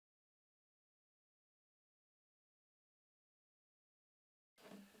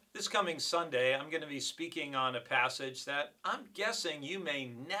This coming Sunday, I'm going to be speaking on a passage that I'm guessing you may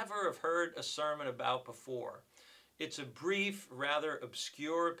never have heard a sermon about before. It's a brief, rather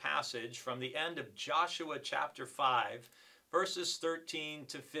obscure passage from the end of Joshua chapter 5, verses 13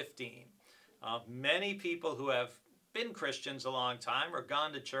 to 15. Many people who have been Christians a long time or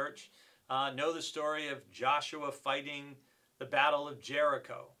gone to church know the story of Joshua fighting the Battle of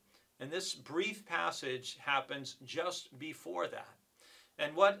Jericho. And this brief passage happens just before that.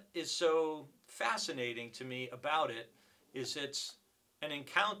 And what is so fascinating to me about it is it's an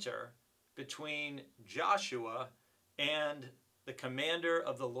encounter between Joshua and the commander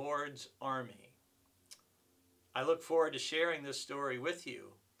of the Lord's army. I look forward to sharing this story with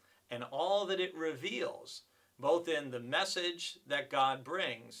you and all that it reveals, both in the message that God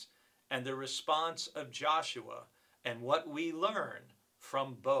brings and the response of Joshua and what we learn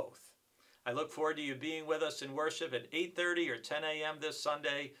from both. I look forward to you being with us in worship at 8:30 or 10 a.m. this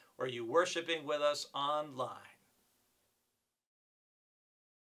Sunday, or you worshiping with us online.